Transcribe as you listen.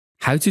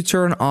How to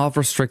turn off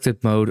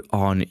restricted mode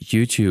on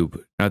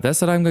YouTube. Now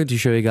that's what I'm going to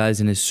show you guys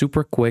in a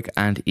super quick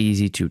and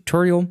easy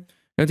tutorial. I'm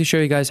going to show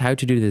you guys how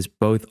to do this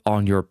both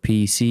on your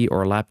PC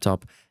or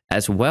laptop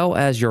as well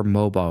as your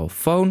mobile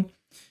phone.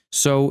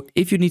 So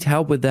if you need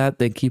help with that,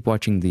 then keep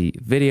watching the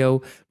video.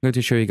 I'm going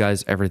to show you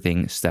guys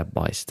everything step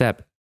by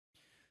step.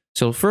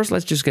 So first,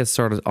 let's just get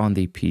started on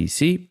the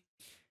PC.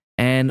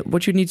 And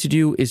what you need to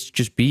do is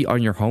just be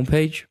on your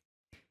homepage.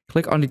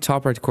 Click on the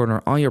top right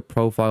corner on your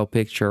profile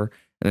picture.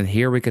 And then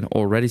here we can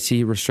already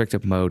see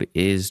restricted mode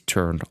is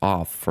turned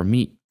off for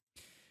me.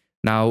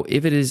 Now,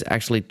 if it is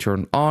actually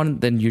turned on,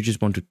 then you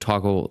just want to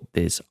toggle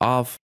this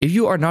off. If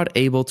you are not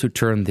able to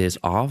turn this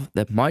off,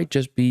 that might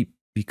just be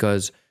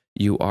because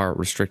you are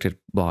restricted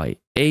by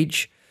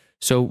age.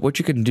 So what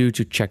you can do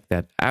to check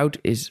that out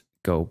is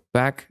go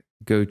back,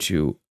 go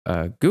to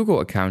a Google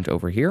account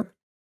over here.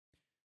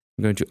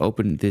 I'm going to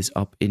open this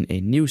up in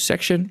a new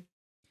section.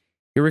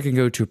 Here we can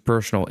go to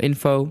personal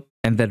info.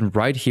 And then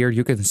right here,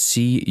 you can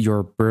see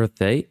your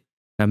birthday.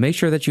 Now make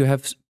sure that you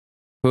have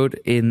put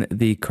in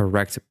the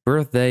correct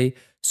birthday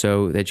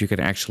so that you can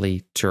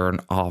actually turn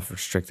off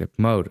restricted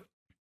mode.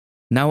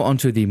 Now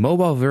onto the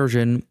mobile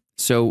version.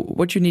 So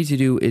what you need to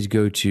do is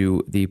go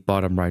to the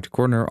bottom right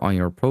corner on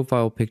your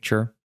profile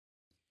picture.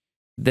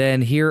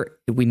 Then here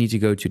we need to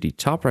go to the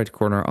top right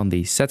corner on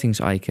the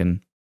settings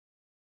icon.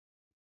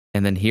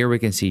 And then here we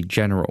can see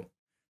general.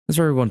 That's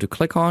where we want to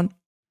click on.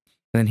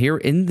 And then here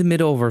in the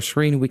middle of our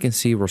screen, we can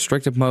see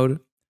restricted mode.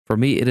 For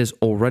me, it is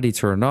already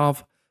turned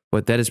off,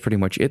 but that is pretty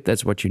much it.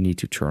 That's what you need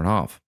to turn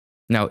off.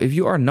 Now, if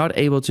you are not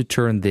able to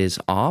turn this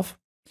off,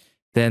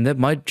 then that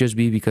might just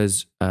be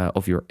because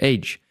of your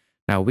age.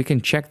 Now, we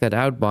can check that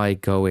out by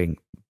going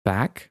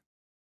back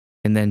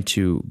and then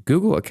to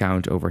Google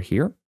account over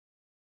here.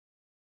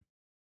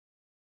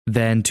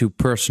 Then to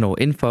personal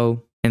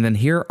info. And then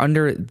here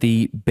under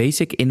the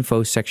basic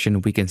info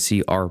section, we can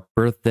see our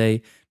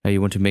birthday. Now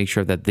you want to make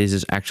sure that this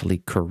is actually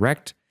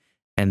correct,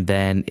 and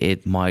then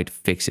it might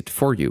fix it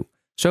for you.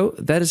 So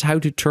that is how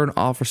to turn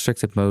off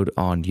restricted mode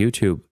on YouTube.